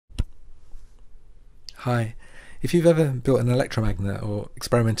Hi. If you've ever built an electromagnet or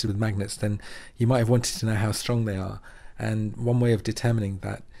experimented with magnets, then you might have wanted to know how strong they are, and one way of determining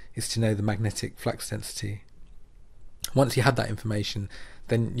that is to know the magnetic flux density. Once you have that information,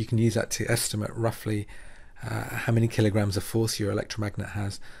 then you can use that to estimate roughly how many kilograms of force your electromagnet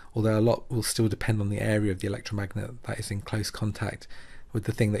has, although a lot will still depend on the area of the electromagnet that is in close contact with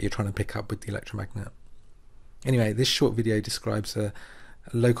the thing that you're trying to pick up with the electromagnet. Anyway, this short video describes a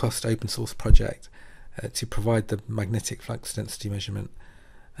low-cost open source project to provide the magnetic flux density measurement,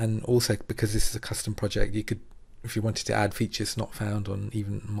 and also because this is a custom project, you could, if you wanted to add features not found on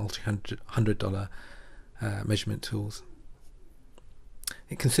even multi-$100 measurement tools.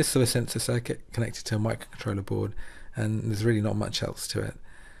 It consists of a sensor circuit connected to a microcontroller board, and there's really not much else to it.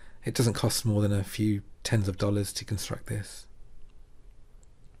 It doesn't cost more than a few tens of dollars to construct this.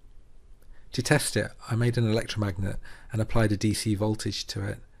 To test it, I made an electromagnet and applied a DC voltage to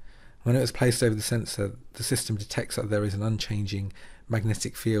it. When it was placed over the sensor, the system detects that there is an unchanging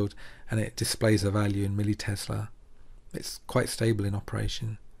magnetic field, and it displays a value in millitesla. It's quite stable in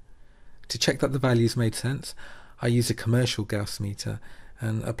operation. To check that the values made sense, I used a commercial Gaussmeter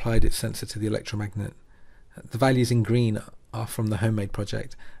and applied its sensor to the electromagnet. The values in green are from the homemade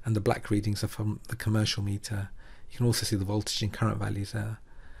project, and the black readings are from the commercial meter. You can also see the voltage and current values there.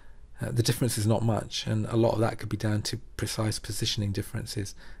 The difference is not much, and a lot of that could be down to precise positioning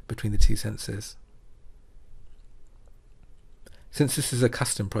differences between the two sensors. Since this is a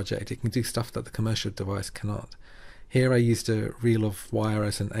custom project, it can do stuff that the commercial device cannot. Here I used a reel of wire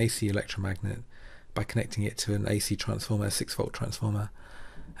as an AC electromagnet by connecting it to an AC transformer, a 6-volt transformer.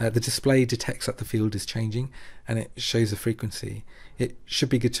 The display detects that the field is changing, and it shows a frequency. It should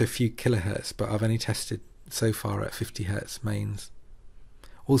be good to a few kilohertz, but I've only tested so far at 50 hertz mains.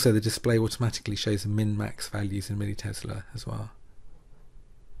 Also, the display automatically shows the min-max values in millitesla as well.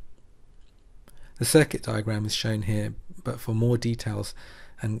 The circuit diagram is shown here, but for more details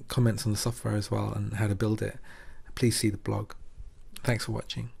and comments on the software as well and how to build it, please see the blog. Thanks for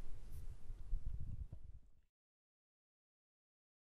watching.